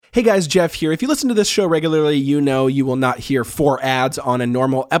Hey guys, Jeff here. If you listen to this show regularly, you know you will not hear 4 ads on a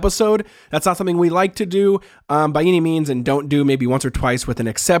normal episode. That's not something we like to do by any means, and don't do maybe once or twice with an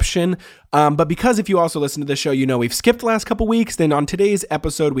exception. But because if you also listen to the show, you know we've skipped the last couple weeks, then on today's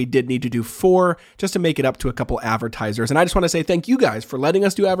episode, we did need to do 4 just to make it up to a couple advertisers. And I just want to say thank you guys for letting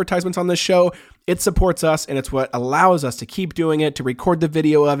us do advertisements on this show. It supports us, and it's what allows us to keep doing it, to record the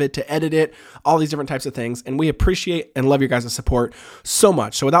video of it, to edit it, all these different types of things. And we appreciate and love your guys' support so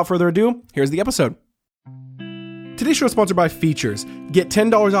much. So without further ado, here's the episode. Today's show is sponsored by Features. Get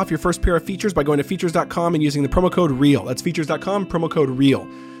 $10 off your first pair of Features by going to features.com and using the promo code REAL. That's features.com, promo code REAL.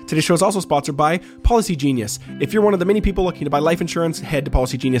 Today's show is also sponsored by Policy Genius. If you're one of the many people looking to buy life insurance, head to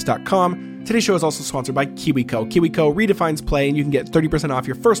policygenius.com. Today's show is also sponsored by KiwiCo. KiwiCo redefines play, and you can get 30% off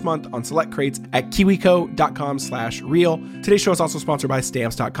your first month on select crates at kiwico.com/real. Today's show is also sponsored by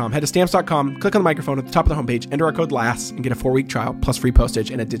Stamps.com. Head to Stamps.com, click on the microphone at the top of the homepage, enter our code LASS, and get a 4-week trial plus free postage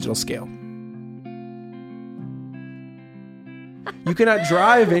and a digital scale. You cannot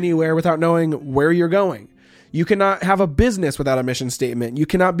drive anywhere without knowing where you're going. You cannot have a business without a mission statement. You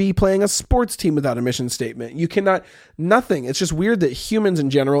cannot be playing a sports team without a mission statement. You cannot, nothing. It's just weird that humans in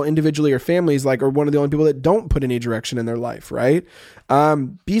general, individually or families, are one of the only people that don't put any direction in their life, right?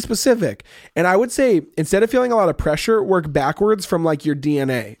 Be specific. And I would say, instead of feeling a lot of pressure, work backwards from your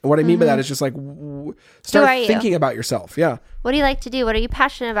DNA. And what I mean by that is just start thinking about yourself. Yeah. What do you like to do? What are you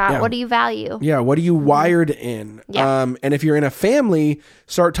passionate about? Yeah. What do you value? Yeah. What are you wired in? Yeah. And if you're in a family,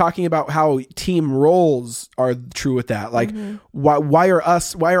 start talking about how team roles are true with that. Why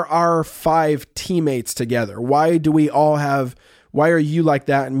are our 5 teammates together? Why are you like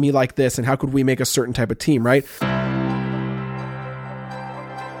that and me like this? And how could we make a certain type of team, right?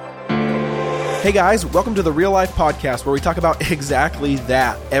 Hey guys, welcome to the Real Life Podcast, where we talk about exactly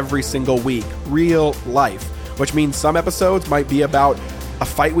that every single week. Real life. Which means some episodes might be about a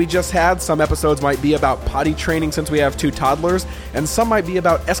fight we just had, some episodes might be about potty training since we have 2 toddlers, and some might be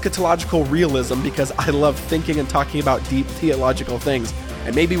about eschatological realism because I love thinking and talking about deep theological things.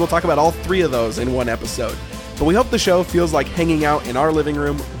 And maybe we'll talk about all 3 of those in one episode. But we hope the show feels like hanging out in our living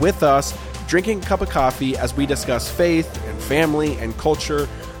room with us, drinking a cup of coffee as we discuss faith and family and culture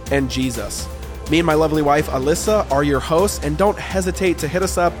and Jesus. Me and my lovely wife, Alyssa, are your hosts, and don't hesitate to hit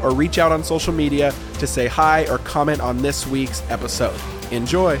us up or reach out on social media to say hi or comment on this week's episode.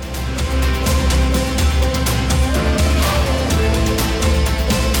 Enjoy.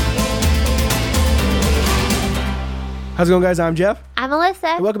 How's it going, guys? I'm Jeff. I'm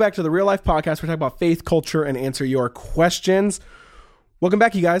Alyssa. And welcome back to the Real Life Podcast. We're talking about faith, culture, and answer your questions. Welcome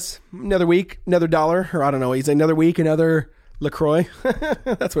back, you guys. Another week, another dollar, or I don't know, another week, another LaCroix.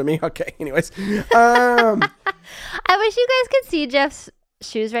 That's what I mean. Okay. Anyways. I wish you guys could see Jeff's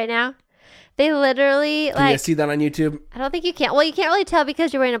shoes right now. They literally Can you guys see that on YouTube? I don't think you can. Well, you can't really tell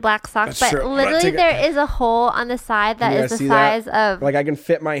because you're wearing a black sock. That's but true. literally there is a hole on the side that is the size of I can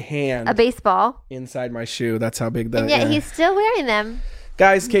fit my hand a baseball inside my shoe. That's how big that is. And yet he's still wearing them.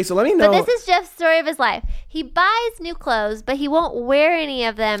 Guys, okay, so let me know. But this is Jeff's story of his life. He buys new clothes, but he won't wear any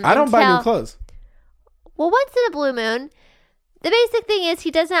of them. I don't buy new clothes. Well, once in a blue moon. The basic thing is he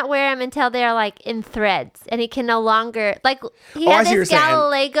does not wear them until they're in threads, and he can no longer he had this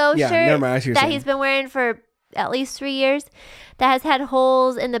Galileo shirt that he's been wearing for at least 3 years that has had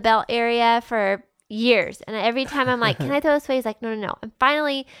holes in the belt area for years. And every time I'm like, can I throw this away? He's like, no. And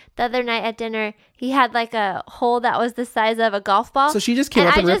finally, the other night at dinner, he had a hole that was the size of a golf ball. So she just came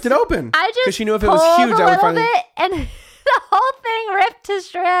up and ripped it open. Because she knew if it was huge, I would finally. And the whole thing ripped to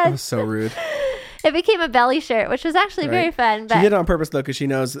shreds. That was so rude. It became a belly shirt, which was actually very fun. But she did it on purpose, though, because she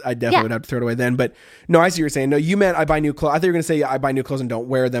knows I definitely would have to throw it away then. But no, I see what you're saying. No, you meant I buy new clothes. I thought you were going to say I buy new clothes and don't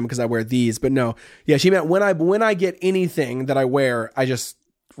wear them because I wear these. But no. Yeah, she meant when I get anything that I wear, I just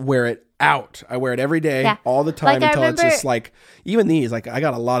wear it out. I wear it every day, all the time until it's just even these. I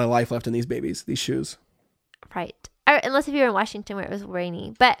got a lot of life left in these babies, these shoes. Right. Unless if you were in Washington where it was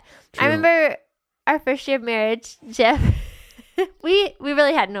rainy. But true. I remember our first year of marriage, Jeff... we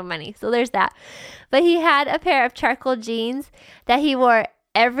really had no money, so there's that. But he had a pair of charcoal jeans that he wore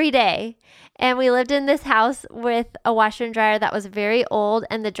every day. And we lived in this house with a washer and dryer that was very old,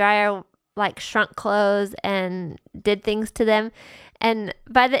 and the dryer shrunk clothes and did things to them. And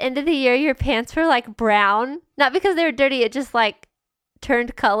by the end of the year, your pants were brown, not because they were dirty, it just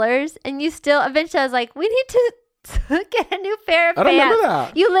turned colors. And you still, eventually I was like, we need to get a new pair of pants. I don't remember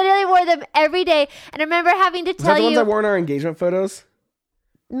that. You literally wore them every day. And I remember having to tell you. Is that the ones I wore in our engagement photos?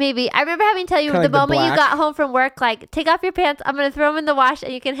 Maybe. I remember having to tell you Kinda the like the moment you black. got home from work, like, take off your pants. I'm going to throw them in the wash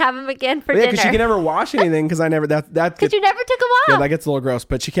and you can have them again for Yeah, because she dinner. can never wash anything because I never that Because you never took them yeah, off. that gets a little gross,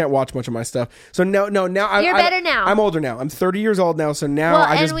 but she can't watch much of my stuff. So now You're better now. I'm older now. I'm 30 years old now, so now Well,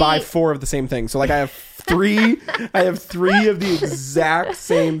 I just and buy we- 4 of the same thing. So like I have 3 of the exact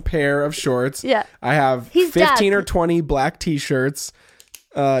same pair of shorts. Yeah. I have He's 15 Doug. or 20 black t-shirts.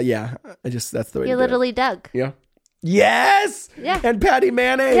 Yeah, that's the way You're to do literally Doug. it. Yeah. Yes. Yeah. And Patty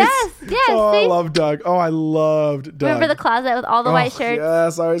Mayonnaise. Yes, Oh, I see? love Doug. Oh, I loved Doug. Remember the closet with all the white shirts?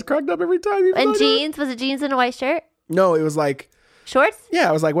 Yes, I was cracked up every time. He And was like, jeans? Was it jeans and a white shirt? No, it was like, Shorts? yeah,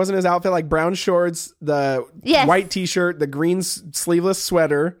 it was like, wasn't his outfit like brown shorts, the Yes. white t-shirt, the green sleeveless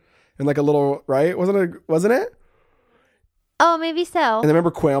sweater, and like a little, right? Wasn't it? Oh, maybe so. And then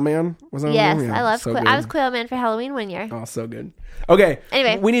remember Quail Man? Was that Yes, him? Yeah, I loved so Quail. good. I was Quail Man for Halloween one year. Oh, so good. Okay.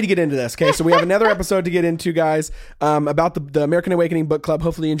 Anyway. We need to get into this. Okay. So we have another episode to get into, guys, about the American Awakening book club.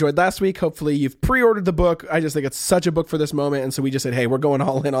 Hopefully you enjoyed last week. Hopefully you've pre-ordered the book. I just think it's such a book for this moment. And so we just said, hey, we're going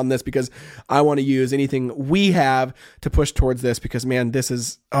all in on this because I want to use anything we have to push towards this because, man, this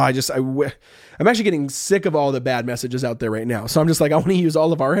is, I'm actually getting sick of all the bad messages out there right now. So I'm just like, I want to use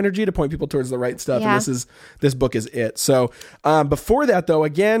all of our energy to point people towards the right stuff. Yeah. And this book is it. So before that, though,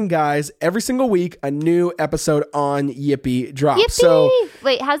 again, guys, every single week, a new episode on Yippee drops. Yippee! So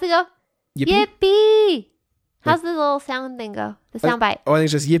Wait, how's it go? Yippee? Yippee! How's the little sound thing go? The sound bite. Oh, I think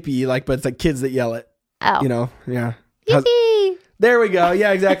it's just Yippee, but it's like kids that yell it. Oh. You know, yeah. Yippee! There we go.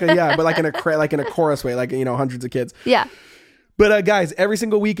 Yeah, exactly. Yeah, but like in a chorus way, like hundreds of kids. Yeah. But guys, every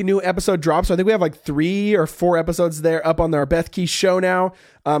single week a new episode drops. So I think we have like 3 or 4 episodes there up on our Beth Key show now.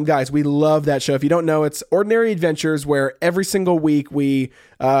 Guys, we love that show. If you don't know, it's Ordinary Adventures, where every single week we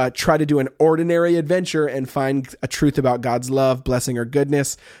try to do an ordinary adventure and find a truth about God's love, blessing, or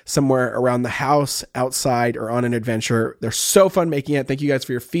goodness somewhere around the house, outside, or on an adventure. They're so fun making it. Thank you guys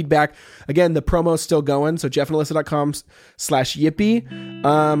for your feedback. Again, the promo's still going. So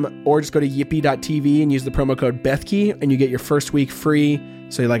jeffandalissa.com/yippee, or just go to yippee.tv and use the promo code BethKey and you get your first week free.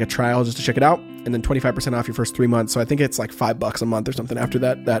 So you like a trial just to check it out, and then 25% off your first 3 months. So I think it's like $5 a month or something after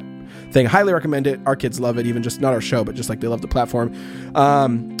that thing. Highly recommend it. Our kids love it, even just not our show, but just like they love the platform.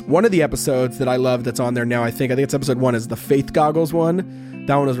 One of the episodes that I love that's on there now, I think it's episode 1 is the Faith Goggles one.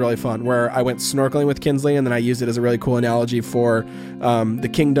 That one was really fun, where I went snorkeling with Kinsley, and then I used it as a really cool analogy for the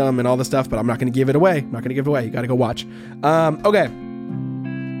kingdom and all the stuff, but I'm not going to give it away. You got to go watch. Okay.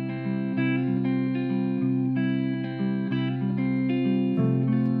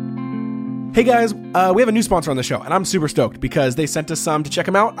 Hey guys, we have a new sponsor on the show, and I'm super stoked because they sent us some to check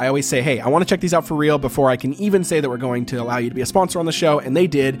them out. I always say, hey, I want to check these out for real before I can even say that we're going to allow you to be a sponsor on the show, and they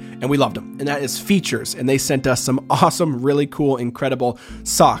did, and we loved them. And that is Features, and they sent us some awesome, really cool, incredible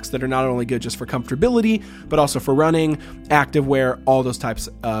socks that are not only good just for comfortability, but also for running, activewear, all those types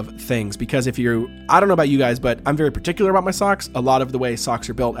of things. Because I don't know about you guys, but I'm very particular about my socks. A lot of the way socks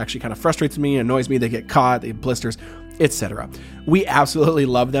are built actually kind of frustrates me, annoys me. They get caught, they have blisters, etc. We absolutely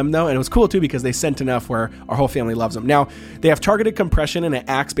love them though, and it was cool too because they sent enough where our whole family loves them. Now, they have targeted compression, and it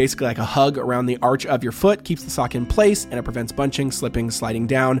acts basically like a hug around the arch of your foot, keeps the sock in place, and it prevents bunching, slipping, sliding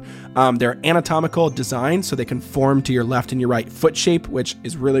down. They're anatomical design, so they conform to your left and your right foot shape, which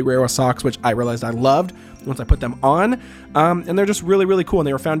is really rare with socks, which I realized I loved once I put them on. And they're just really, really cool, and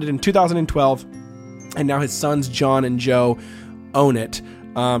they were founded in 2012, and now his sons, John and Joe, own it.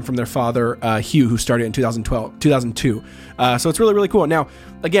 From their father, Hugh, who started in 2002. So it's really, really cool. Now,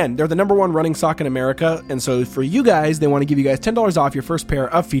 again, they're the #1 running sock in America. And so for you guys, they want to give you guys $10 off your first pair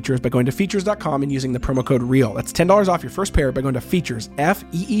of Features by going to features.com and using the promo code REAL. That's $10 off your first pair by going to Features,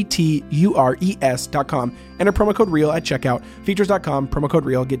 FEETURES.com. Enter promo code REAL at checkout. Features.com, promo code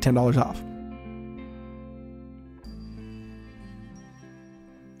REAL, get $10 off.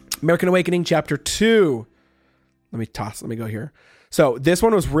 American Awakening, Chapter 2. Let me go here. So this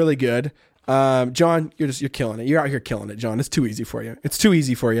one was really good. John, you're killing it. You're out here killing it, John. It's too easy for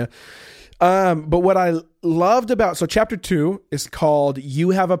you. But what I loved about, so chapter 2 is called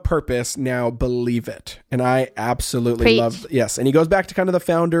You Have a Purpose, Now Believe It. And I absolutely love, yes. And he goes back to kind of the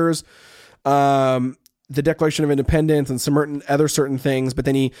founders, the Declaration of Independence and some other certain things. But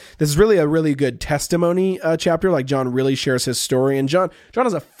then this is really a really good testimony chapter. Like John really shares his story, and John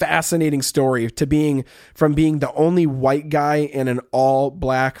has a fascinating story from being the only white guy in an all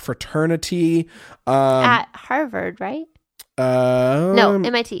black fraternity at Harvard, right? No,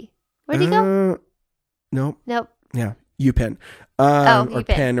 MIT. Where'd he go? Nope. Nope. Yeah. UPenn. Or UPenn.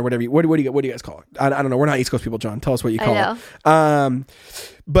 Penn or whatever. What do you guys call it? I don't know. We're not East Coast people, John. Tell us what you call it.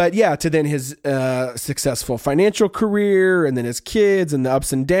 But yeah, to then his successful financial career, and then his kids and the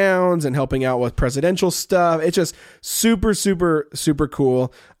ups and downs, and helping out with presidential stuff. It's just super, super, super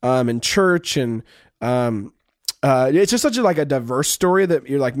cool. In church, and it's just such a diverse story that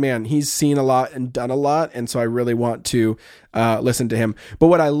you're like, man, he's seen a lot and done a lot, and so I really want to listen to him. But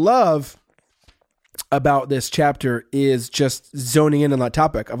what I love about this chapter is just zoning in on that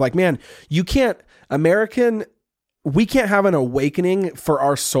topic of like, man, we can't have an awakening for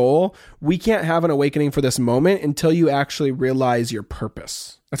our soul. We can't have an awakening for this moment until you actually realize your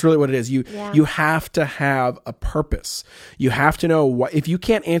purpose. That's really what it is. You have to have a purpose. You have to know what, if you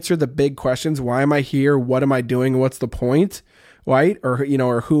can't answer the big questions, why am I here? What am I doing? What's the point? Right? Or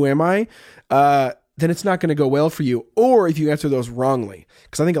who am I? Then it's not going to go well for you. Or if you answer those wrongly,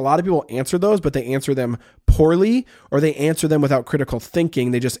 because I think a lot of people answer those, but they answer them poorly, or they answer them without critical thinking.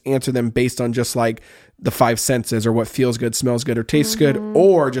 They just answer them based on just like the five senses, or what feels good, smells good, or tastes good,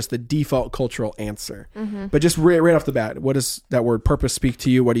 or just the default cultural answer. But just right off the bat, what does that word purpose speak to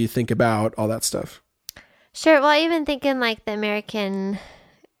you? What do you think about all that stuff? Sure. Well, even thinking like the American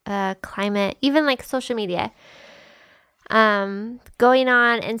climate, even like social media, going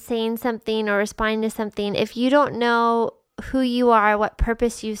on and saying something or responding to something, if you don't know who you are, what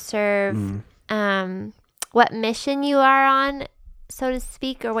purpose you serve, what mission you are on, so to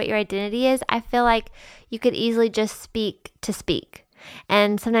speak, or what your identity is, I feel like you could easily just speak to speak.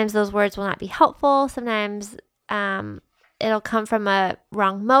 And sometimes those words will not be helpful. Sometimes it'll come from a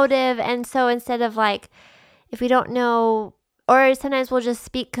wrong motive. And so instead of like, if we don't know, or sometimes we'll just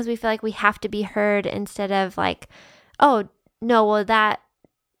speak because we feel like we have to be heard, instead of like, oh, no, well,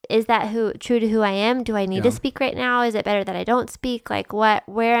 is that true to who I am? Do I need to speak right now? Is it better that I don't speak? Like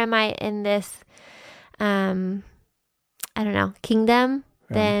where am I in this, I don't know, kingdom?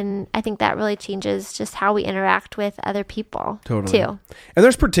 Then I think that really changes just how we interact with other people too. And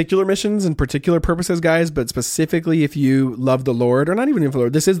there's particular missions and particular purposes, guys, but specifically if you love the Lord, or not even if the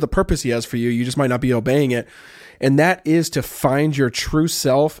Lord, this is the purpose he has for you. You just might not be obeying it. And that is to find your true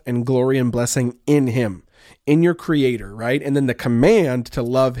self and glory and blessing in him, in your creator, right? And then the command to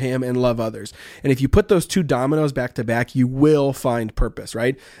love him and love others. And if you put those two dominoes back to back, you will find purpose,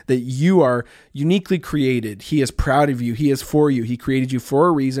 right? That you are uniquely created. He is proud of you. He is for you. He created you for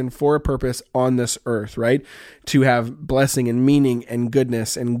a reason, for a purpose on this earth, right? To have blessing and meaning and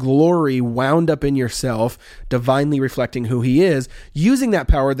goodness and glory wound up in yourself, divinely reflecting who he is, using that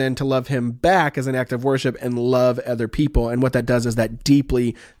power then to love him back as an act of worship and love other people. And what that does is that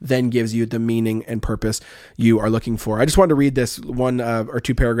deeply then gives you the meaning and purpose you are looking for. I just wanted to read this one or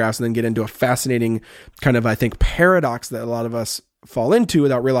two paragraphs and then get into a fascinating kind of, I think, paradox that a lot of us fall into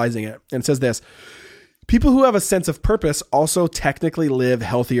without realizing it. And it says this: people who have a sense of purpose also technically live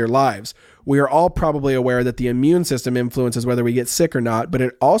healthier lives. We are all probably aware that the immune system influences whether we get sick or not, but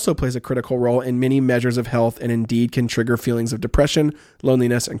it also plays a critical role in many measures of health, and indeed can trigger feelings of depression,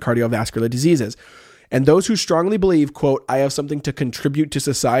 loneliness, and cardiovascular diseases. And those who strongly believe, quote, I have something to contribute to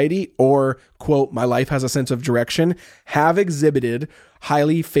society, or, quote, my life has a sense of direction, have exhibited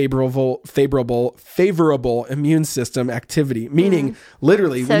highly favorable immune system activity. Meaning,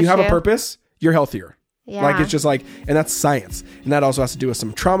 literally, when you have a purpose, you're healthier. Yeah. Like, it's just like, and that's science. And that also has to do with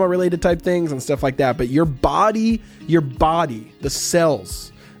some trauma related type things and stuff like that. But your body, the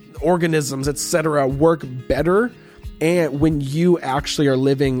cells, organisms, etc., work better and when you actually are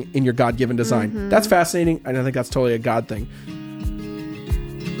living in your God-given design. That's fascinating. And I think that's totally a God thing.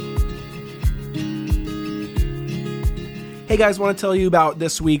 Hey guys, want to tell you about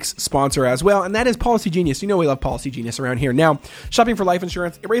this week's sponsor as well, and that is Policy Genius. You know we love Policy Genius around here. Now, shopping for life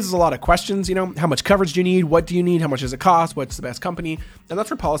insurance, it raises a lot of questions. You know, how much coverage do you need? What do you need? How much does it cost? What's the best company? And that's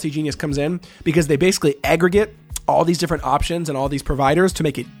where Policy Genius comes in, because they basically aggregate all these different options and all these providers to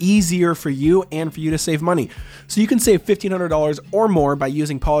make it easier for you and for you to save money. So you can save $1,500 or more by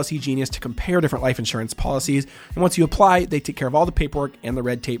using Policy Genius to compare different life insurance policies. And once you apply, they take care of all the paperwork and the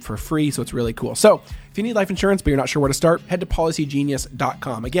red tape for free. So it's really cool. So if you need life insurance, but you're not sure where to start, head to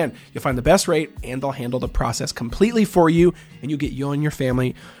policygenius.com. Again, you'll find the best rate and they'll handle the process completely for you, and you'll get you and your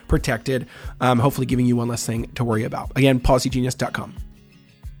family protected, hopefully giving you one less thing to worry about. Again, policygenius.com.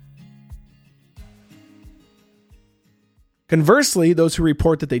 Conversely, those who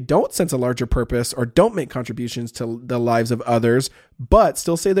report that they don't sense a larger purpose or don't make contributions to the lives of others, but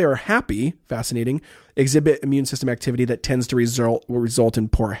still say they are happy, fascinating, exhibit immune system activity that tends to result in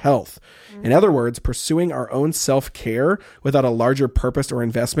poor health. In other words, pursuing our own self-care without a larger purpose or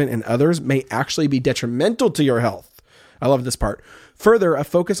investment in others may actually be detrimental to your health. I love this part. Further, a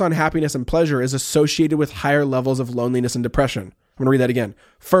focus on happiness and pleasure is associated with higher levels of loneliness and depression. I'm going to read that again.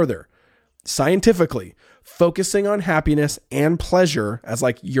 Further, scientifically, focusing on happiness and pleasure as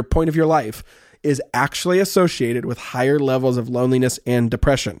like your point of your life is actually associated with higher levels of loneliness and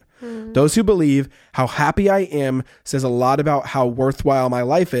depression. Those who believe how happy I am says a lot about how worthwhile my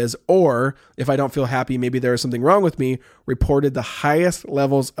life is, or if I don't feel happy, maybe there is something wrong with me, reported the highest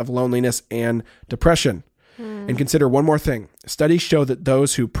levels of loneliness and depression. And consider one more thing. Studies show that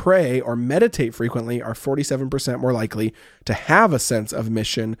those who pray or meditate frequently are 47% more likely to have a sense of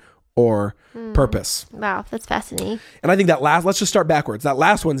mission or purpose. Wow, that's fascinating. And I think that let's just start backwards. That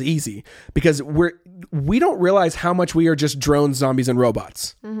last one's easy because we don't realize how much we are just drones, zombies, and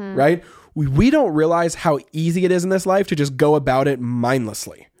robots, right? We don't realize how easy it is in this life to just go about it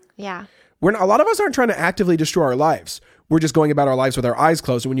mindlessly. Yeah. A lot of us aren't trying to actively destroy our lives. We're just going about our lives with our eyes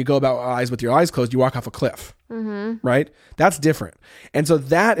closed. And when you go about our lives with your eyes closed, you walk off a cliff, right? That's different. And so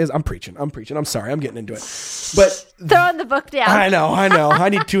that is, I'm preaching. I'm sorry. I'm getting into it. But throwing the book down. I know. I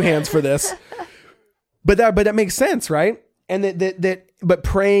need 2 hands for this. But that makes sense, right? And but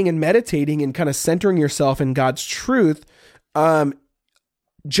praying and meditating and kind of centering yourself in God's truth,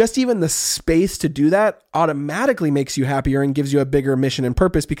 just even the space to do that automatically makes you happier and gives you a bigger mission and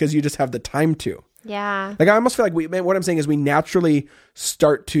purpose because you just have the time to. Yeah. Like I almost feel like what I'm saying is we naturally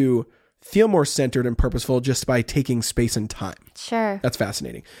start to feel more centered and purposeful just by taking space and time. Sure. That's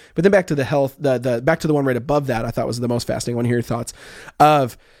fascinating. But then back to the health, back to the one right above that, I thought was the most fascinating. I want to hear your thoughts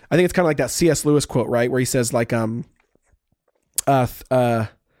of, I think it's kind of like that C.S. Lewis quote, right? Where he says like, if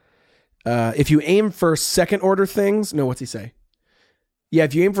you aim for second order things, no, what's he say? Yeah.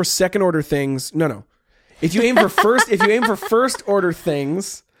 If you aim for second order things, no. If you aim for first order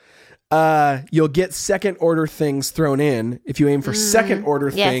things, you'll get second order things thrown in. If you aim for second order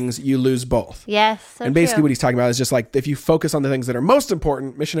things, you lose both. Yes. So and basically true. what he's talking about is just like, if you focus on the things that are most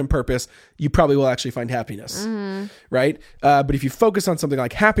important, mission and purpose, you probably will actually find happiness. Right. But if you focus on something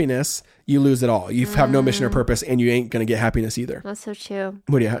like happiness, you lose it all. You have no mission or purpose and you ain't going to get happiness either. That's so true.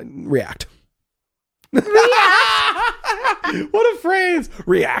 What do you react? What a phrase.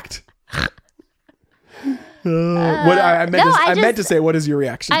 React. I meant to say, what is your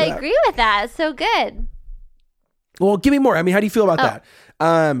reaction to that? I agree with that. It's so good. Well, give me more. I mean, how do you feel about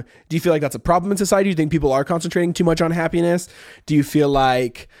that? Do you feel like that's a problem in society? Do you think people are concentrating too much on happiness? Do you feel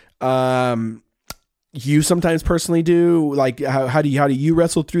like you sometimes personally do? Like, how do you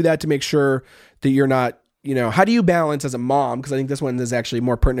wrestle through that to make sure that you're not, how do you balance as a mom? Because I think this one is actually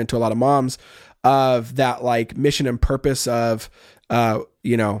more pertinent to a lot of moms of that, like mission and purpose of,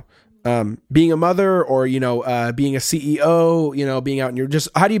 being a mother or, being a CEO, being out in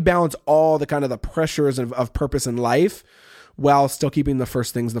how do you balance all the kind of the pressures of purpose in life while still keeping the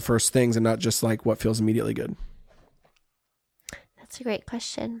first things and not just like what feels immediately good? That's a great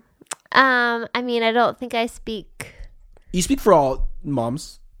question. I mean, I don't think I speak. You speak for all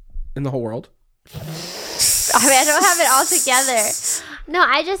moms in the whole world. I mean, I don't have it all together. No,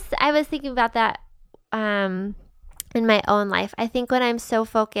 I was thinking about that, in my own life. I think when I'm so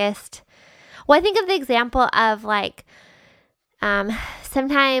focused, I think of the example of like,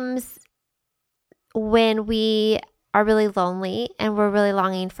 sometimes when we are really lonely and we're really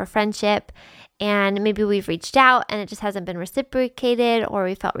longing for friendship and maybe we've reached out and it just hasn't been reciprocated or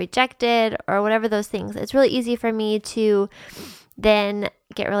we felt rejected or whatever those things, it's really easy for me to then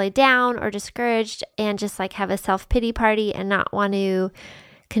get really down or discouraged and just like have a self-pity party and not want to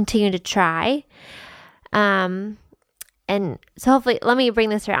continue to try. And so hopefully, let me bring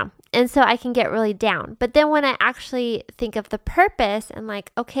this around. And so I can get really down. But then when I actually think of the purpose and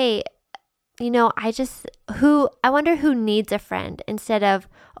like, okay, I wonder who needs a friend instead of,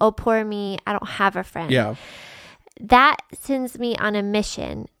 oh, poor me, I don't have a friend. Yeah. That sends me on a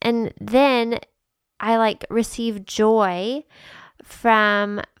mission. And then I like receive joy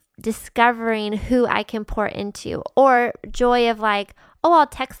from discovering who I can pour into, or joy of like, oh, I'll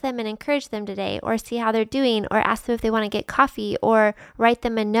text them and encourage them today, or see how they're doing, or ask them if they want to get coffee, or write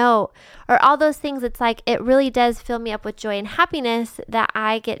them a note, or all those things. It's like, it really does fill me up with joy and happiness that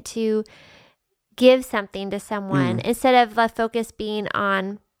I get to give something to someone instead of the focus being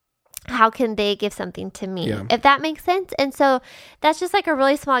on how can they give something to me, if that makes sense. And so that's just like a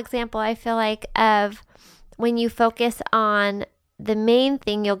really small example, I feel like, of when you focus on the main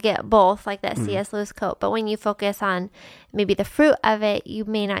thing, you'll get both, like that C.S. Lewis quote. But when you focus on maybe the fruit of it, you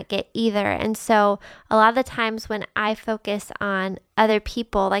may not get either. And so a lot of the times when I focus on other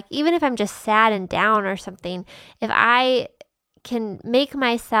people, like even if I'm just sad and down or something, if I can make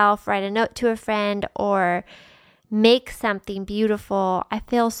myself write a note to a friend or make something beautiful, I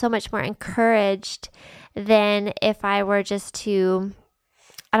feel so much more encouraged than if I were just to,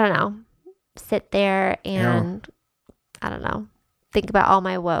 I don't know, sit there and, I don't know, think about all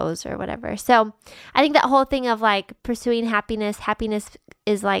my woes or whatever. So I think that whole thing of like pursuing happiness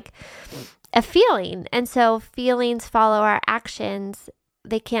is like a feeling. And so feelings follow our actions.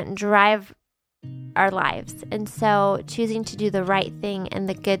 They can't drive our lives. And so choosing to do the right thing and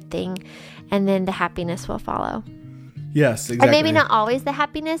the good thing, and then the happiness will follow. Yes, exactly. Or maybe not always the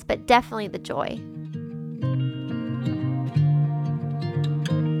happiness, but definitely the joy.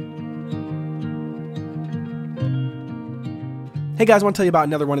 Hey guys, I want to tell you about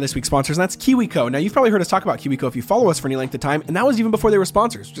another one of this week's sponsors, and that's KiwiCo. Now, you've probably heard us talk about KiwiCo if you follow us for any length of time, and that was even before they were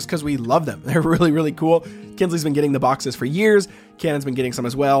sponsors, just because we love them. They're really, really cool. Kinsley's been getting the boxes for years. Cannon's been getting some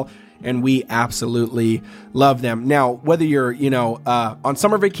as well, and we absolutely love them. Now, whether you're, on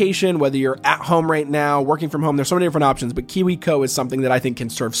summer vacation, whether you're at home right now, working from home, there's so many different options, but KiwiCo is something that I think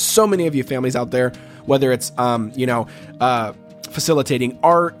can serve so many of you families out there, whether it's, facilitating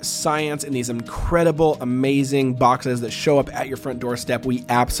art, science, and these incredible, amazing boxes that show up at your front doorstep. We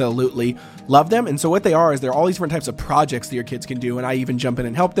absolutely love them. And so what they are is they're all these different types of projects that your kids can do, and I even jump in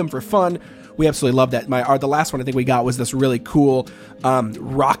and help them for fun. We absolutely love that. The last one I think we got was this really cool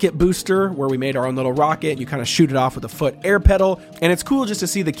rocket booster where we made our own little rocket. You kind of shoot it off with a foot air pedal, and it's cool just to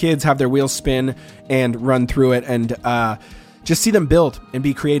see the kids have their wheels spin and run through it, and just see them build and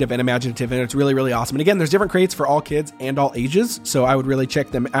be creative and imaginative, and it's really, really awesome. And again, there's different crates for all kids and all ages, so I would really check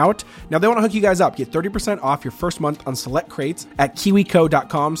them out. Now, they want to hook you guys up. Get 30% off your first month on select crates at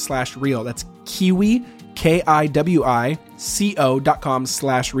kiwico.com/real. That's Kiwi,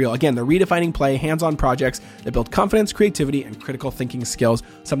 KIWICO.com/real. Again, they're redefining play, hands-on projects that build confidence, creativity, and critical thinking skills.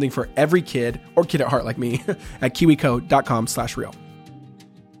 Something for every kid, or kid at heart like me, at kiwico.com/real.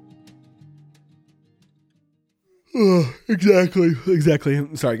 Oh, exactly.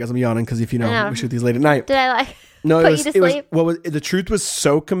 Sorry, guys, I'm yawning because if you know, we shoot these late at night. Did I No, put you to sleep? The truth was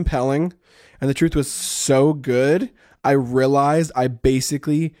so compelling, and the truth was so good. I realized I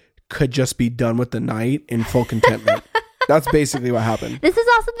basically could just be done with the night in full contentment. That's basically what happened. This is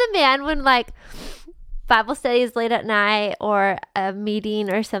also the man when like Bible study is late at night or a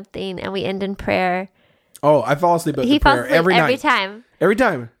meeting or something, and we end in prayer. Oh, I fall asleep at He the prayer falls asleep every night. time. Every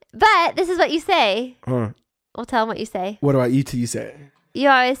time. But this is what you say. Huh. Well, tell him what you say. What do you say? You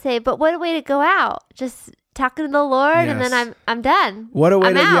always say, but what a way to go out. Just talking to the Lord, and then I'm done. What a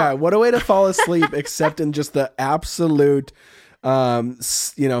way what a way to fall asleep, except in just the absolute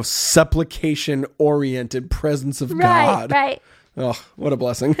supplication oriented presence of God. Right. Oh, what a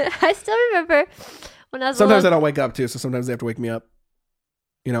blessing. I still remember when I was sometimes I don't wake up too, so sometimes they have to wake me up.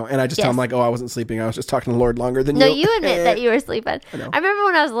 And I just tell them like, oh, I wasn't sleeping. I was just talking to the Lord longer than you. No, you admit that you were sleeping. I remember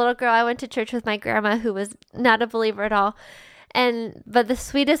when I was a little girl, I went to church with my grandma, who was not a believer at all. But the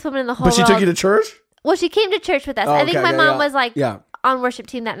sweetest woman in the whole world. But she took you to church? Well, she came to church with us. Oh, I think my mom was like on worship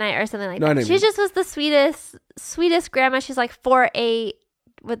team that night or something like that. She just was the sweetest grandma. She's like 4'8".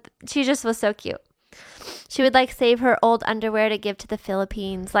 She just was so cute. She would like save her old underwear to give to the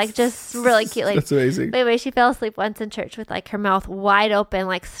Philippines. Like just really cute. Like, that's amazing. But anyway, she fell asleep once in church with like her mouth wide open,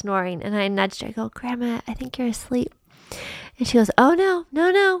 like snoring. And I nudged her. I go, Grandma, I think you're asleep. And she goes, oh no.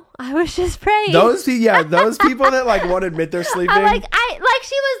 I was just praying. Those people that like won't admit they're sleeping. I'm like,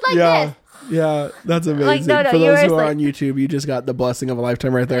 she was like this. Yeah, that's amazing. Like, no, for those who are asleep. on YouTube, you just got the blessing of a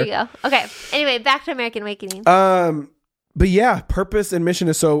lifetime right there. There you go. Okay. Anyway, back to American Awakening. But yeah, purpose and mission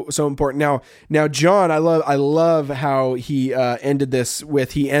is so important. Now, John, I love how he ended this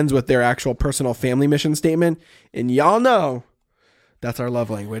with. He ends with their actual personal family mission statement, and y'all know that's our love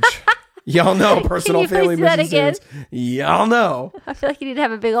language. Y'all know personal family mission statements. Y'all know. I feel like you need to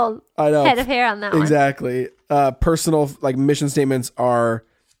have a big old head of hair on that one. Exactly. Personal like mission statements are.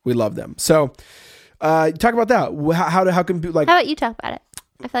 We love them. So, talk about that. How can like? How about you talk about it?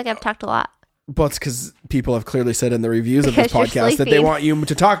 I feel like I've talked a lot. Well, it's because people have clearly said in the reviews of this podcast that they want you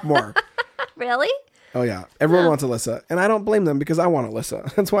to talk more. Really? Oh, yeah. Everyone wants Alyssa. And I don't blame them because I want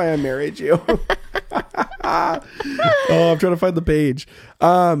Alyssa. That's why I married you. I'm trying to find the page.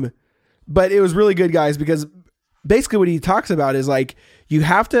 But it was really good, guys, because basically what he talks about is like you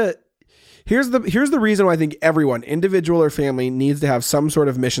have to. Here's the reason why I think everyone, individual or family, needs to have some sort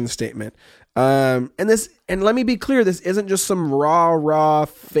of mission statement. And let me be clear, this isn't just some raw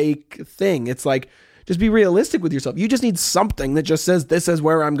fake thing. It's like, just be realistic with yourself. You just need something that just says, this is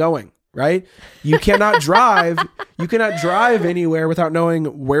where I'm going, right? You cannot drive anywhere without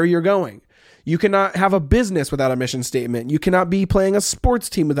knowing where you're going. You cannot have a business without a mission statement. You cannot be playing a sports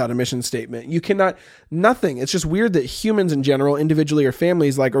team without a mission statement. You cannot, nothing. It's just weird that humans in general, individually or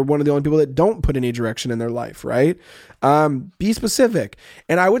families, like, are one of the only people that don't put any direction in their life, right? Be specific.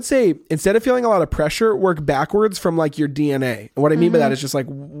 And I would say, instead of feeling a lot of pressure, work backwards from like your DNA. And what I mean by that is just like,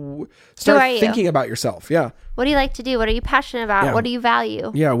 start thinking about yourself. Yeah. What do you like to do? What are you passionate about? Yeah. What do you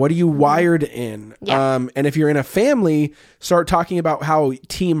value? Yeah. What are you wired in? Yeah. And if you're in a family, start talking about how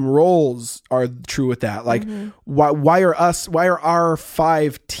team roles are true with that. Like, why are our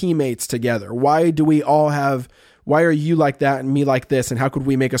 5 teammates together? Why are you like that and me like this? And how could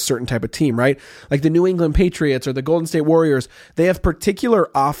we make a certain type of team, right? Like the New England Patriots or the Golden State Warriors, they have particular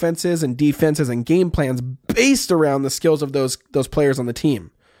offenses and defenses and game plans based around the skills of those players on the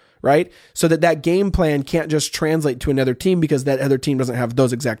team, right? So that game plan can't just translate to another team because that other team doesn't have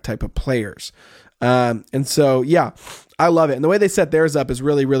those exact type of players. And so, yeah, I love it. And the way they set theirs up is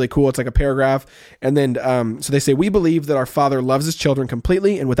really, really cool. It's like a paragraph. And then, so they say, we believe that our Father loves his children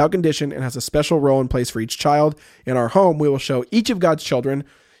completely and without condition and has a special role in place for each child. In our home, we will show each of God's children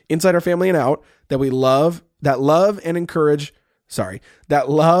inside our family and out that love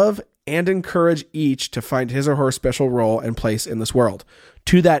and encourage each to find his or her special role and place in this world.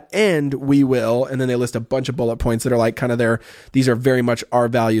 To that end, we will, and then they list a bunch of bullet points that are like kind of these are very much our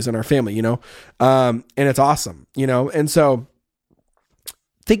values in our family, and it's awesome, and so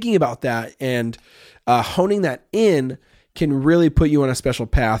thinking about that and honing that in can really put you on a special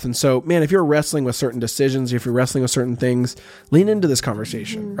path. And so, man, if you're wrestling with certain decisions, if you're wrestling with certain things, lean into this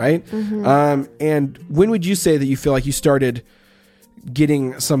conversation, right? And when would you say that you feel like you started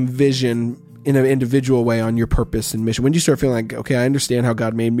getting some vision in an individual way on your purpose and mission? When did you start feeling like, okay, I understand how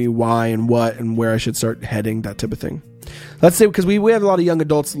God made me, why and what and where I should start heading, that type of thing? Let's say, because we have a lot of young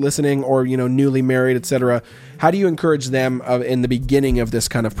adults listening or, newly married, etc. How do you encourage them in the beginning of this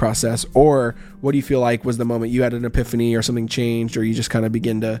kind of process? Or what do you feel like was the moment you had an epiphany or something changed, or you just kind of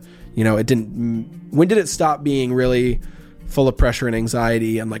begin to, when did it stop being really full of pressure and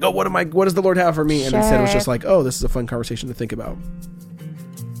anxiety and like, oh, what does the Lord have for me? And instead it was just like, oh, this is a fun conversation to think about.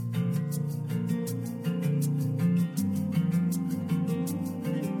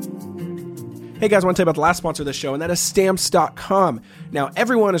 Hey guys, I want to tell you about the last sponsor of the show, and that is Stamps.com. Now,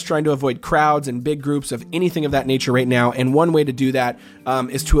 everyone is trying to avoid crowds and big groups of anything of that nature right now, and one way to do that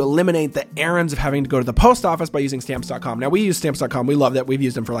is to eliminate the errands of having to go to the post office by using Stamps.com. Now, we use Stamps.com. We love that. We've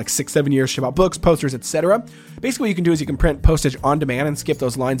used them for like 6-7 years, ship out books, posters, etc. Basically, what you can do is you can print postage on demand and skip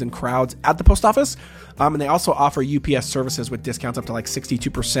those lines and crowds at the post office. And they also offer UPS services with discounts up to like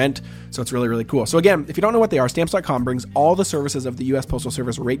 62%. So it's really, really cool. So again, if you don't know what they are, Stamps.com brings all the services of the U.S. Postal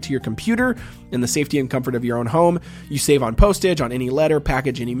Service right to your computer in the safety and comfort of your own home. You save on postage, on any letter,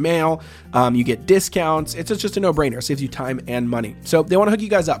 package, any mail. You get discounts. It's just a no-brainer. It saves you time and money. So they want to hook you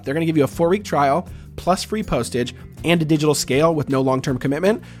guys up. They're going to give you a 4-week trial plus free postage and a digital scale with no long-term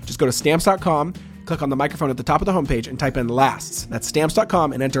commitment. Just go to Stamps.com. Click on the microphone at the top of the homepage and type in LASTS. That's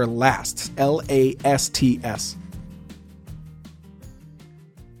Stamps.com and enter LASTS, LASTS.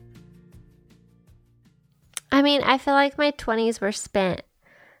 I mean, I feel like my 20s were spent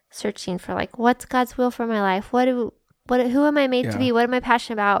searching for like, what's God's will for my life? Who am I made to be? What am I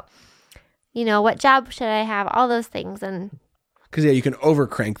passionate about? What job should I have? All those things. And because you can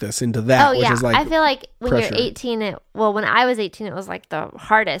overcrank this into that. Which is like I feel like when pressure. you're 18, when I was 18, it was like the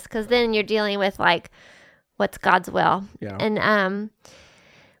hardest because then you're dealing with like, what's God's will? Yeah. And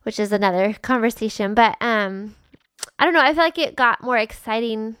which is another conversation. But I don't know. I feel like it got more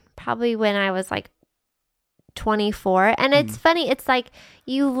exciting probably when I was like 24. And it's funny. It's like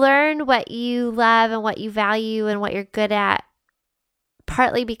you learn what you love and what you value and what you're good at,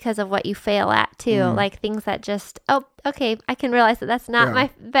 partly because of what you fail at too. Like things that just, okay, I can realize that that's not my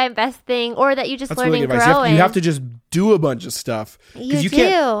best thing, or that you just learn and grow. You have to just do a bunch of stuff. You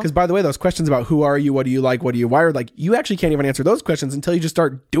can't, because by the way, those questions about who are you, what do you like, what do you wired, like you actually can't even answer those questions until you just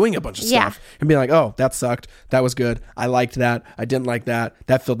start doing a bunch of stuff and be like, oh, that sucked. That was good. I liked that. I didn't like that.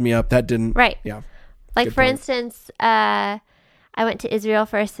 That filled me up. That didn't. Right. Yeah. Like for instance, I went to Israel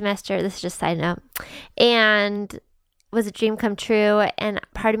for a semester. This is just a side note. And was a dream come true, and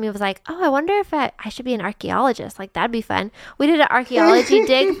part of me was like, oh, I wonder if I should be an archaeologist. Like that'd be fun. We did an archaeology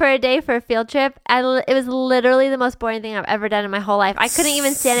dig for a day for a field trip. It was literally the most boring thing I've ever done in my whole life. I couldn't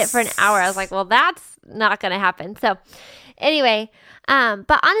even stand it for an hour. I was like, well, that's not gonna happen. So anyway,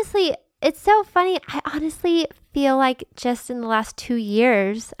 but honestly, it's so funny. I honestly feel like just in the last 2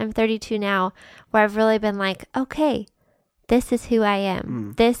 years, I'm 32 now, where I've really been like, okay, this is who I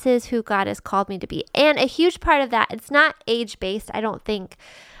am. This is who God has called me to be. And a huge part of that, it's not age-based, I don't think.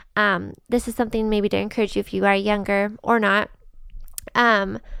 This is something maybe to encourage you if you are younger or not.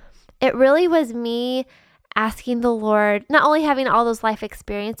 it really was me asking the Lord, not only having all those life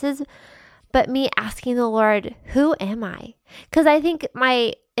experiences, but me asking the Lord, who am I? Because I think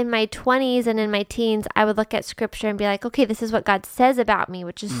in my 20s and in my teens, I would look at scripture and be like, okay, this is what God says about me,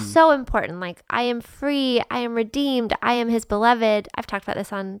 which is so important. Like, I am free, I am redeemed, I am his beloved. I've talked about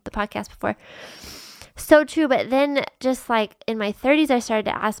this on the podcast before. So true. But then just like in my 30s, I started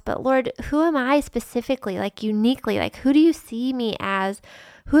to ask, but Lord, who am I specifically, like uniquely? Like, who do you see me as?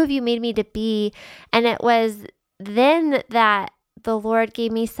 Who have you made me to be? And it was then that the Lord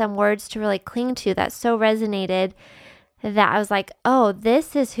gave me some words to really cling to that so resonated that I was like, oh,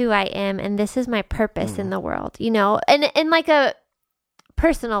 this is who I am. And this is my purpose in the world, you know, and in like a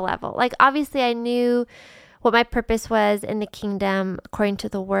personal level. Like, obviously I knew what my purpose was in the kingdom according to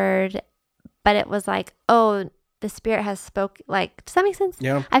the word, but it was like, oh, the Spirit has spoken. Like, does that make sense?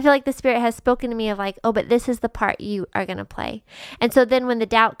 Yeah. I feel like the Spirit has spoken to me of like, oh, but this is the part you are going to play. And so then when the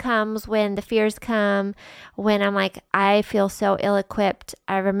doubt comes, when the fears come, when I'm like, I feel so ill-equipped,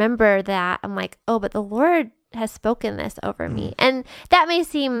 I remember that I'm like, oh, but the Lord has spoken this over me. And that might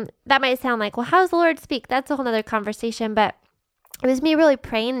sound like, well, how does the Lord speak? That's a whole nother conversation. But it was me really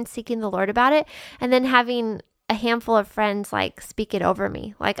praying and seeking the Lord about it. And then having a handful of friends like speak it over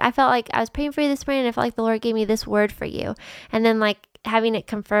me. Like, I felt like I was praying for you this morning and I felt like the Lord gave me this word for you. And then like having it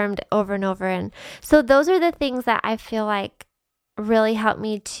confirmed over and over. And so those are the things that I feel like really helped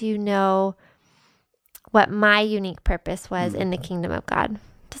me to know what my unique purpose was in the kingdom of God.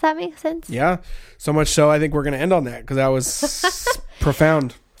 Does that make sense? Yeah. So much so I think we're going to end on that because that was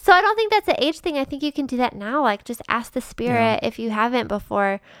profound. So I don't think that's an age thing. I think you can do that now. Like, just ask the Spirit if you haven't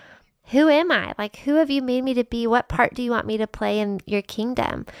before. Who am I? Like, who have you made me to be? What part do you want me to play in your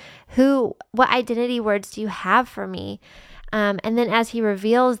kingdom? What identity words do you have for me? And then as he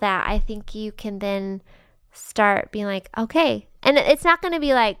reveals that, I think you can then start being like, okay. And it's not going to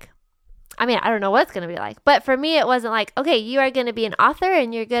be like, I mean, I don't know what it's going to be like, but for me, it wasn't like, okay, you are going to be an author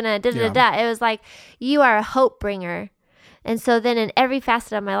and you're going to da-da-da-da. It was like, you are a hope bringer. And so then in every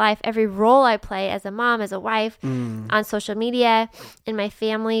facet of my life, every role I play as a mom, as a wife, on social media, in my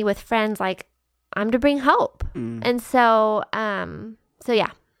family, with friends, like, I'm to bring hope. And so yeah.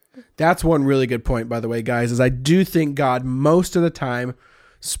 That's one really good point, by the way, guys, is I do think God most of the time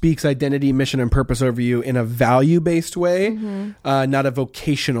speaks identity, mission, and purpose over you in a value-based way, not a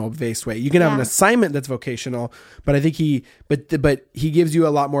vocational-based way. You can have an assignment that's vocational, but I think he gives you a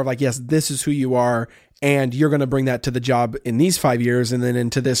lot more of like, yes, this is who you are, and you're going to bring that to the job in these 5 years, and then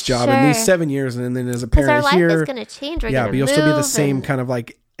into this job in these 7 years, and then as a parent our here, life is going to change. But you'll still be the same kind of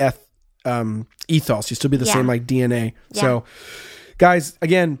like ethos. You still be the same like DNA. Yeah. So, guys,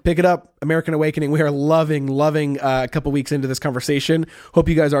 again, pick it up. American Awakening. We are loving a couple weeks into this conversation. Hope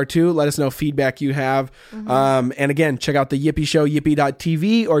you guys are too. Let us know feedback you have. And again, check out the Yippee Show,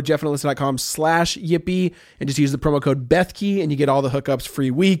 yippee.tv or jeffandalisa.com/yippee, and just use the promo code BethKey and you get all the hookups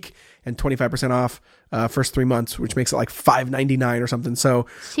free week and 25% off first 3 months, which makes it like $5.99 or something. So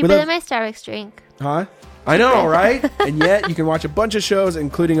cheaper than my Starbucks drink. Huh? I know, right? And yet you can watch a bunch of shows,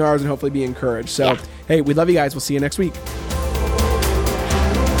 including ours, and hopefully be encouraged. So, hey, we love you guys. We'll see you next week.